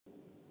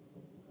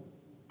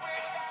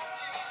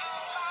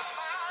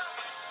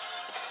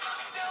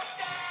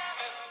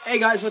Hey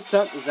guys, what's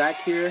up?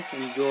 Zach here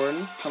and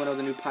Jordan coming out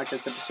with a new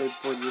podcast episode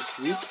for this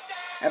week.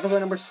 Episode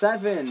number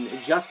 7.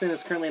 Justin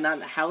is currently not in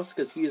the house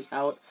because he is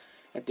out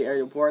at the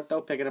airport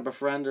though, picking up a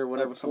friend or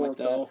whatever, something like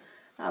that.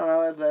 I don't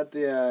know, it's at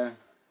the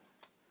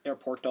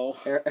Airport though.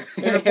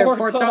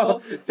 Airport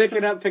though.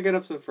 Picking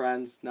up some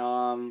friends.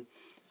 No,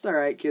 it's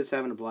alright, kids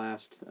having a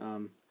blast.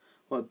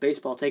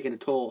 Baseball taking a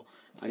toll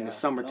on the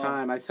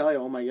summertime, I tell you,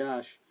 oh my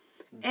gosh.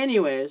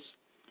 Anyways,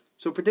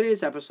 so for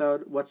today's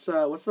episode, what's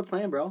the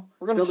plan, bro?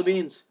 We're gonna Spill the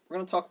beans. We're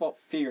gonna talk about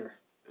fear.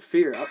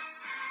 Fear.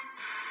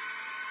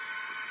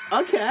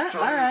 Okay,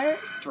 alright.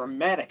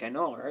 Dramatic, I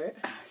know, right?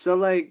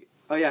 So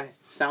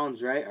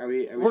sounds right.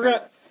 We're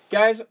gonna,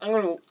 guys. I'm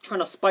gonna try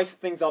to spice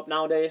things up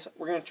nowadays.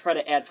 We're gonna try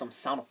to add some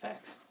sound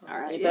effects. All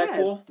right, Ain't that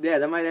cool? Yeah,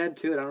 that might add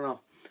to it. I don't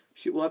know.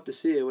 Shoot, we'll have to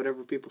see it.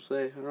 Whatever people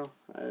say, I don't know.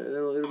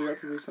 It'll be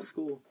up to be something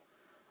cool.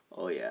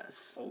 Oh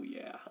yes. Oh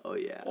yeah. Oh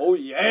yeah. Oh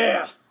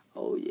yeah.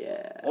 Oh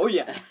yeah. Oh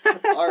yeah.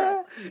 All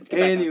right.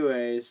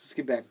 Anyways, let's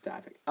get back to the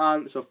topic.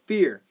 So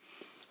fear.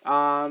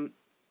 I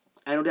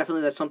know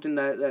definitely that's something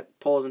that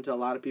pulls into a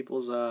lot of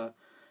people's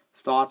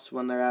thoughts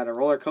when they're at a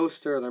roller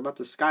coaster, or they're about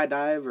to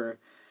skydive, or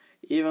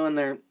even when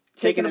they're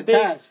taking a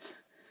test.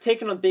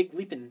 Taking a big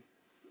leap in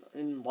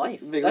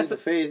life. Big leap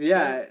of faith.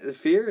 Yeah, the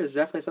fear is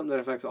definitely something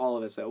that affects all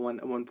of us at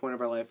one point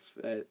of our life.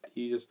 I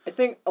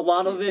think a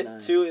lot of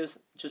it too is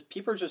just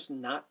people are just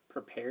not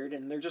prepared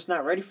and they're just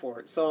not ready for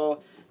it.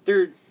 So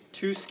they're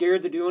too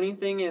scared to do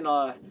anything, and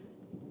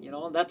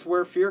that's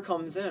where fear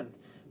comes in.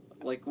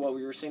 Like what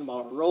we were saying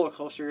about a roller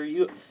coaster,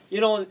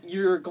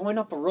 you're going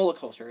up a roller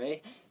coaster,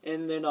 right?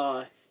 And then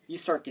you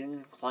start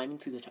climbing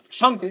to the top.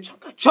 Chunga.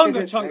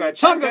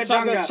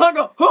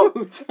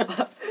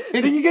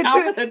 Then you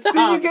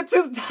get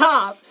to the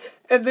top,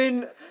 and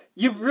then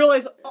you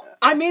realize,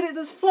 I made it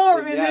this far,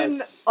 and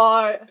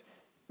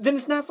then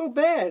it's not so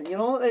bad.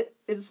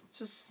 It's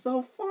just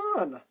so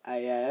fun.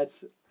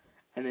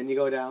 And then you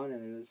go down,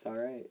 and it's all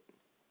right.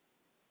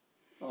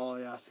 Oh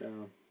yeah.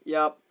 So.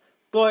 Yeah,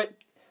 but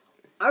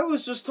I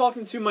was just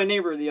talking to my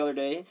neighbor the other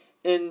day,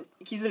 and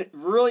he's a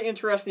really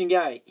interesting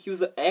guy. He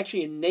was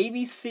actually a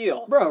Navy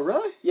SEAL. Bro,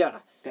 really?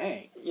 Yeah.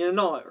 Dang.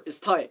 It's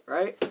tight,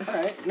 right? All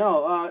right.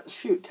 No,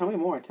 shoot. Tell me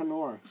more.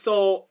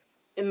 So,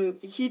 and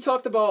he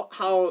talked about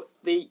how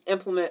they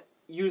implement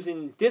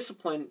using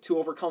discipline to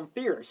overcome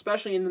fear,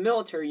 especially in the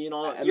military.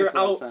 You're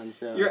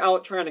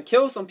out trying to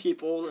kill some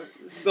people,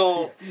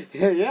 so...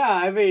 Yeah,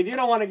 I mean, you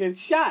don't want to get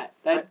shot.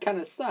 That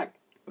kind of suck.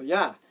 Well,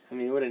 yeah. I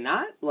mean, would it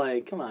not?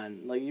 Like, come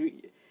on. Like,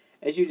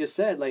 as you just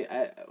said,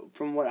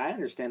 from what I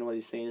understand, what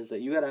he's saying is that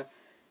you have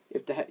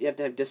to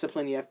have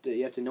discipline. You have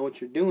to know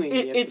what you're doing.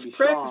 It's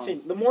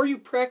practicing. Strong. The more you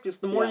practice,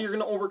 the more you're going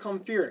to overcome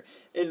fear.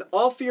 And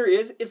all fear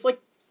is, it's like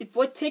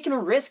taking a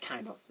risk,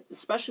 kind of,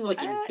 especially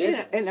in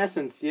business. In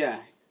essence,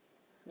 yeah.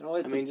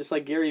 Just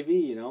like Gary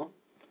Vee,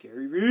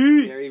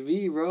 Gary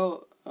Vee,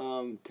 bro.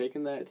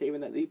 Taking that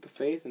leap of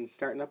faith and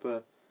starting up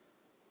a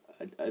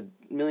 $1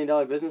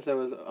 million business that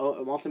was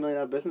a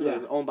multi-million-dollar business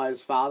that was owned by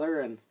his father,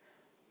 and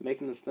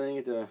making this thing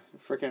into a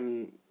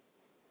freaking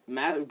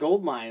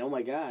gold mine. Oh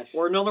my gosh.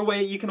 Or another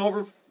way you can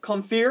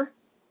overcome fear,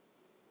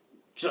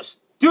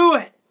 just do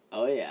it.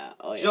 Oh yeah.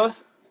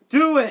 Just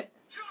do it.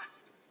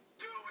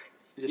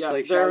 Just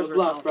like Shia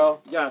LaBeouf,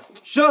 bro. Yes.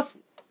 Just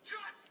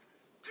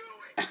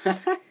do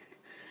it.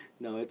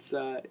 No, it's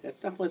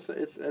definitely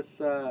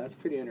it's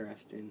pretty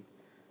interesting.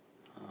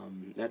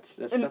 That's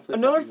definitely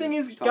another thing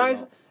is,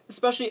 guys,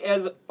 especially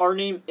as our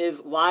name is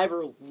Live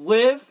or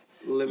Live.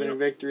 Living in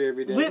victory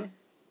every day.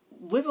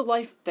 Live a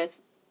life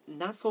that's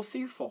not so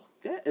fearful.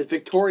 Yeah, it's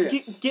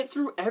victorious. Get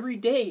through every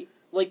day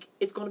like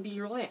it's going to be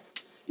your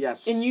last.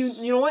 Yes. And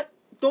you know what?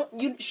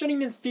 You shouldn't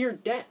even fear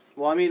death.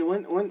 Well, I mean,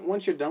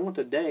 once you're done with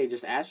the day,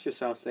 just ask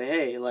yourself, say,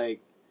 hey,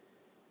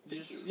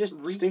 just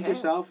think to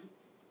yourself,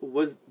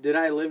 did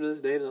I live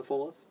this day to the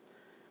fullest?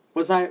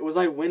 Was I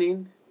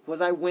winning? Was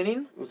I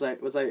winning? Was I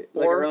like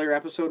an earlier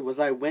episode? Was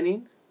I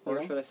winning?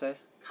 Or should I say?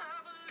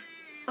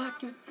 I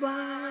can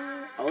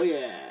fly. Oh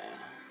yeah.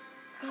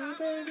 Oh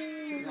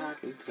baby, I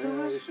can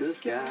touch the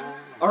sky.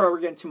 Alright, we're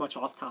getting too much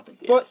off topic.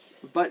 Yes.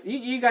 But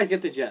you guys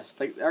get the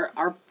gist. Like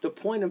the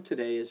point of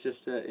today is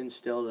just to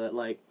instill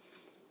that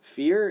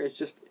fear.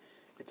 It's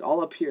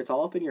all up here. It's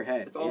all up in your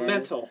head. It's all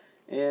mental.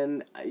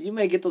 And you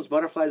may get those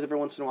butterflies every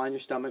once in a while in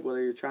your stomach,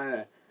 whether you're trying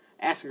to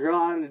ask a girl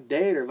out on a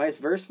date or vice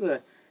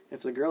versa.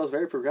 If the girl is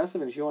very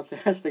progressive and she wants to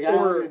ask the guy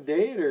out on a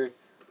date, or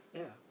I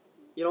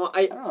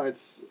don't know.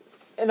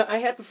 And I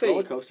have to say,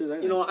 roller coasters.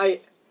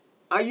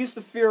 I used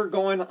to fear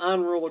going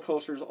on roller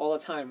coasters all the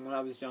time when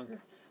I was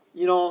younger.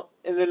 And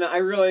then I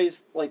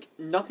realized,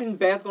 nothing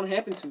bad's going to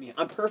happen to me.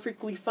 I'm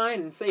perfectly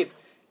fine and safe.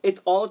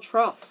 It's all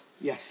trust.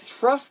 Yes.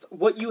 Trust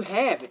what you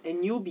have,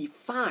 and you'll be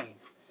fine.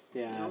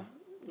 Yeah.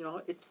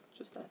 It's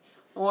just that.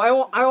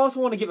 Well, I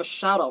also want to give a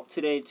shout-out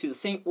today to the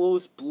St.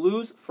 Louis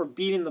Blues for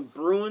beating the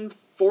Bruins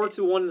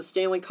 4-1 in the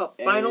Stanley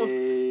Cup Finals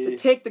to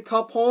take the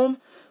cup home.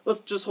 Let's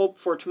just hope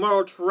for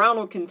tomorrow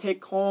Toronto can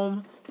take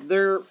home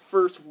their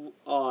first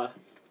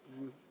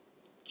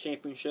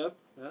championship.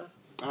 Yeah.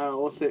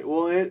 We'll see.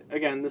 Well,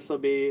 again, this will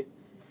be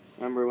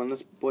Remember, when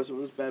this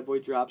bad boy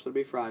drops, it'll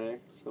be Friday.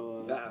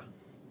 So,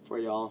 for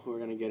y'all who are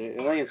going to get it.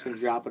 I think it's going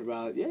to drop at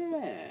about,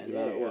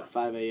 about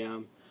 5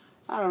 a.m.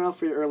 I don't know,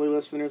 for your early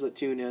listeners that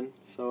tune in.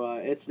 So,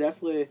 it's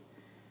definitely,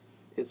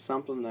 it's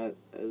something that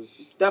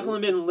is...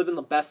 Definitely been living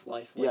the best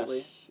life lately.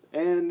 Yes.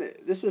 And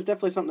this is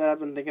definitely something that I've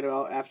been thinking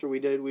about after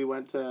we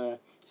went to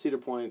Cedar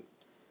Point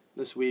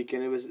this week.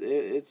 And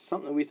it's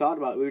something we thought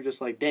about. We were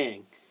just like,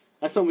 dang,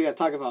 that's something we got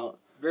to talk about.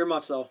 Very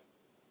much so.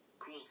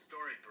 Cool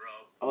story,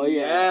 bro. Oh,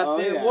 yeah. Yes,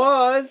 it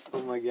was.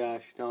 Oh, my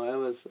gosh. No, it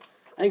was...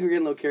 I think we're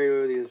getting a little carried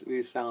away with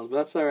these sounds, but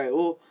that's all right.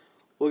 We'll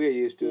get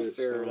used to it. We'll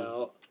figure it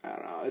out. I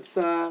don't know.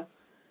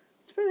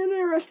 It's been an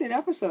interesting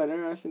episode,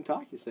 interesting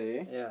talk, you say.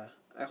 Eh? Yeah.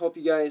 I hope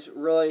you guys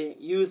really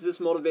use this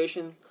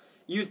motivation,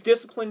 use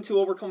discipline to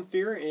overcome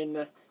fear,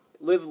 and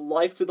live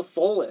life to the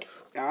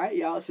fullest. All right,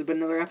 y'all. This has been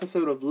another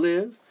episode of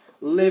Living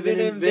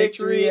in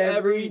Victory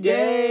every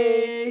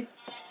day.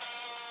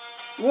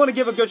 We want to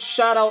give a good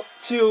shout out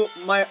to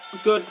my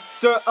good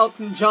Sir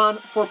Elton John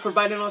for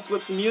providing us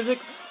with the music.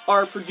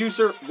 Our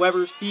producer,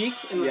 Weber's Peak.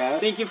 And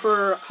thank you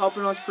for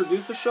helping us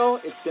produce the show.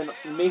 It's been an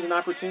amazing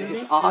opportunity.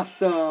 It's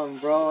awesome,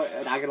 bro.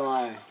 Not gonna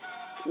lie.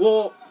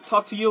 We'll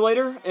talk to you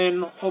later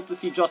and hope to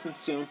see Justin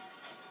soon,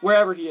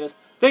 wherever he is.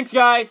 Thanks,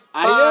 guys.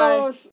 Adios. Bye.